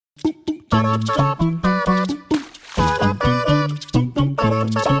Unfortunately,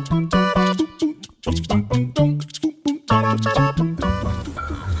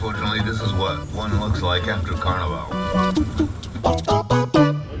 this is what one looks like after Carnaval.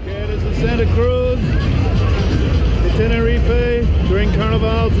 Okay, this is Santa Cruz, Tenerife, during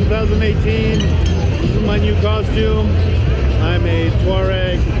Carnaval 2018. This is my new costume. I'm a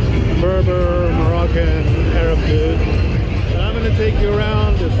Tuareg, Berber, Moroccan, Arab dude. And I'm going to take you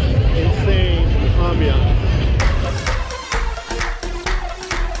around this insane ambiance.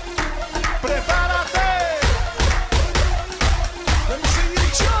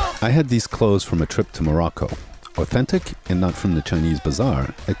 I had these clothes from a trip to Morocco. Authentic and not from the Chinese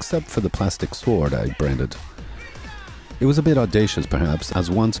bazaar, except for the plastic sword I branded. It was a bit audacious perhaps,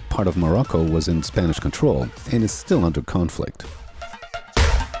 as once part of Morocco was in Spanish control and is still under conflict.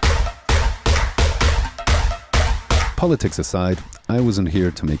 Politics aside, I wasn't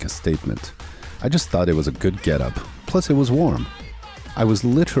here to make a statement. I just thought it was a good get-up, plus it was warm. I was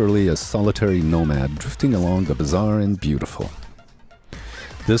literally a solitary nomad drifting along the bizarre and beautiful.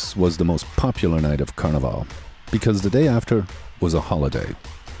 This was the most popular night of Carnaval, because the day after was a holiday,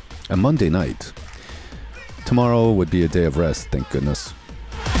 a Monday night. Tomorrow would be a day of rest, thank goodness.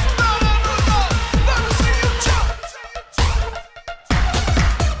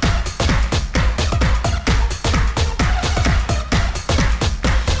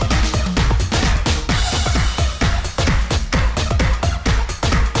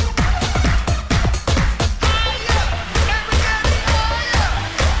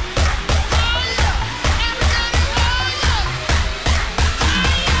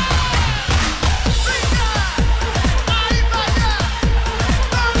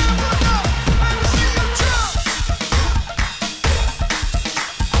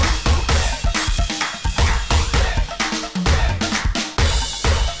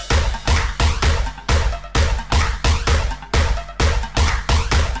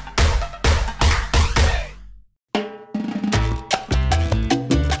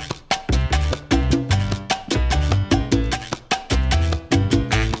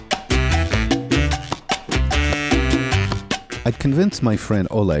 I'd convinced my friend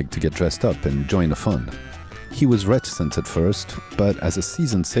Oleg to get dressed up and join the fun. He was reticent at first, but as a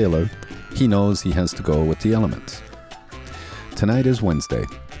seasoned sailor, he knows he has to go with the elements. Tonight is Wednesday,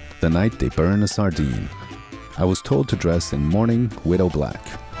 the night they burn a sardine. I was told to dress in mourning widow black.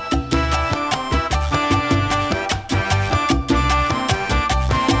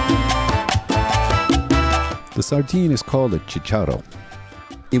 The sardine is called a chicharro.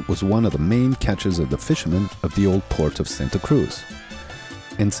 It was one of the main catches of the fishermen of the old port of Santa Cruz.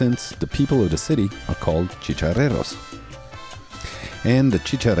 And since the people of the city are called chicharreros. And the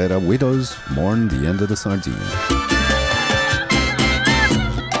chicharrera widows mourn the end of the sardine.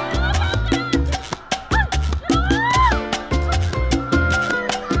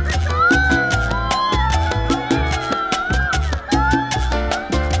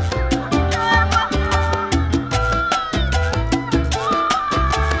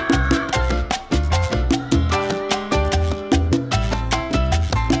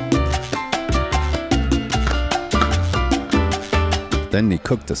 Then they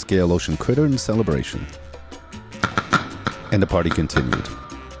cooked the scale ocean critter in celebration. And the party continued.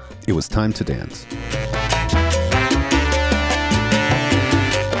 It was time to dance.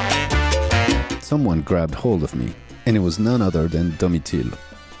 Someone grabbed hold of me, and it was none other than Domitil.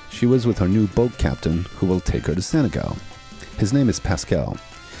 She was with her new boat captain who will take her to Senegal. His name is Pascal.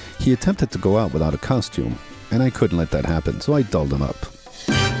 He attempted to go out without a costume, and I couldn't let that happen, so I dolled him up.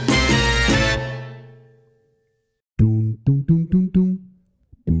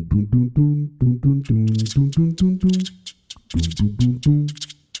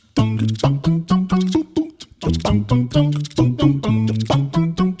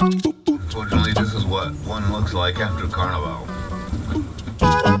 Unfortunately, this is what one looks like after Carnaval.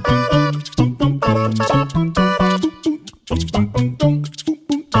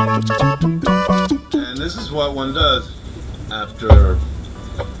 And this is what one does after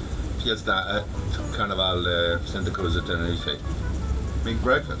Fiesta at Carnaval de Santa Cruz at Tenerife. Make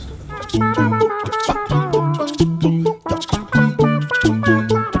breakfast.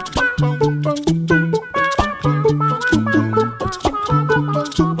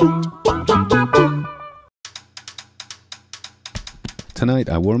 Tonight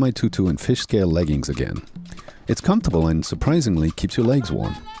I wore my tutu and fish scale leggings again. It's comfortable and surprisingly keeps your legs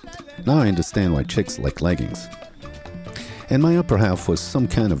warm. Now I understand why chicks like leggings. And my upper half was some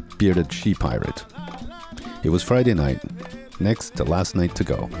kind of bearded she-pirate. It was Friday night, next to last night to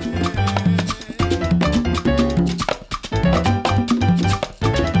go.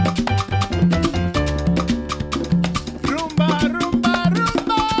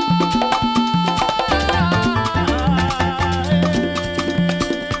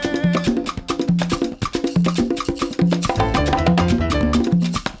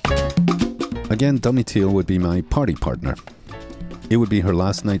 Again, Domitil would be my party partner. It would be her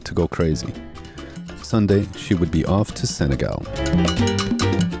last night to go crazy. Sunday, she would be off to Senegal.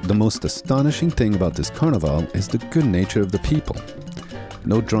 The most astonishing thing about this carnival is the good nature of the people.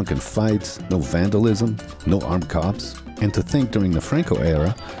 No drunken fights, no vandalism, no armed cops, and to think during the Franco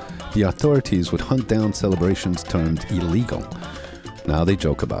era, the authorities would hunt down celebrations termed illegal. Now they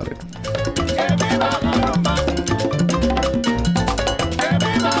joke about it.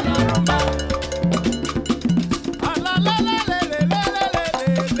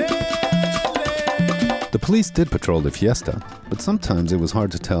 The police did patrol the fiesta, but sometimes it was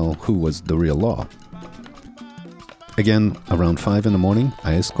hard to tell who was the real law. Again, around 5 in the morning,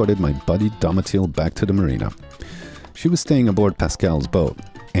 I escorted my buddy Domitil back to the marina. She was staying aboard Pascal's boat,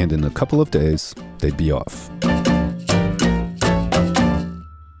 and in a couple of days, they'd be off.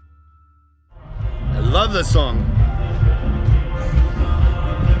 I love this song.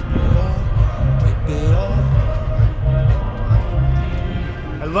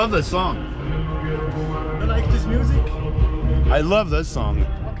 I love this song. You like this music? I love this song.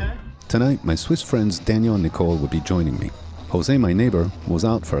 Okay. Tonight, my Swiss friends Daniel and Nicole would be joining me. Jose, my neighbor, was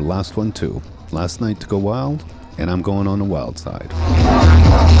out for a last one too. Last night to go wild, and I'm going on the wild side.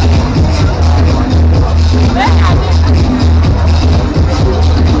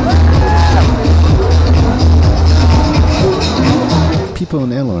 People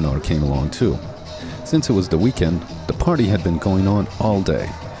in Eleanor came along too. Since it was the weekend, the party had been going on all day.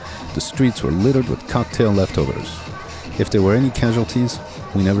 The streets were littered with cocktail leftovers. If there were any casualties,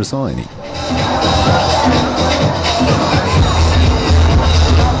 we never saw any.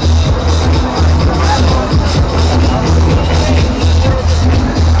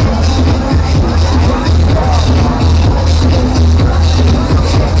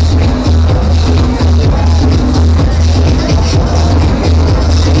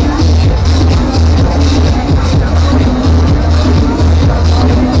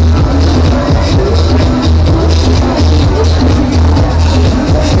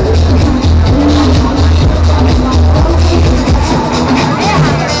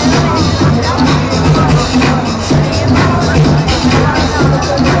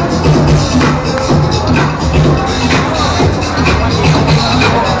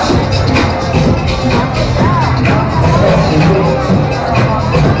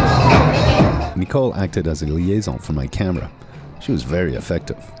 Nicole acted as a liaison for my camera. She was very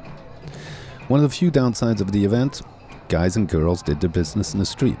effective. One of the few downsides of the event, guys and girls did their business in the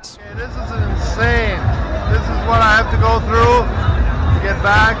streets. Okay, this is insane. This is what I have to go through to get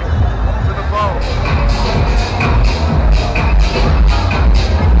back to the boat.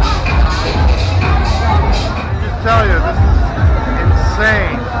 Let me just tell you, this is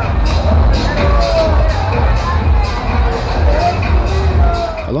insane.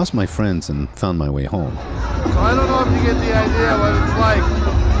 I lost my friends and found my way home. So I don't know if you get the idea what it's like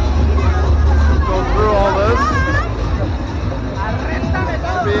to go through all this,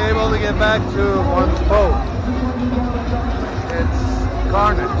 to be able to get back to one's boat. It's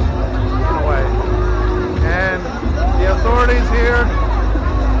carnage, in a way. And the authorities here,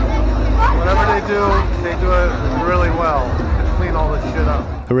 whatever they do it really well to clean all this shit up.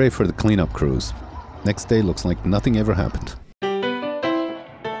 Hooray for the cleanup crews. Next day looks like nothing ever happened.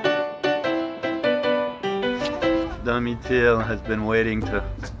 Domitil has been waiting to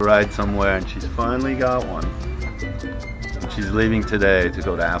ride somewhere, and she's finally got one. And she's leaving today to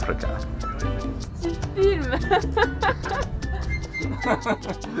go to Africa.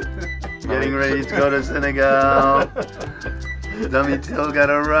 Getting ready to go to Senegal. Domitil got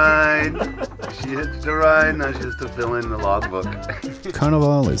a ride. She hitched a ride, now she has to fill in the logbook.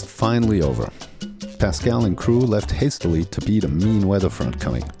 Carnaval is finally over. Pascal and crew left hastily to beat a mean weather front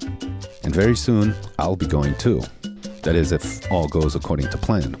coming. And very soon, I'll be going too. That is, if all goes according to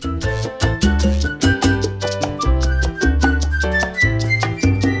plan.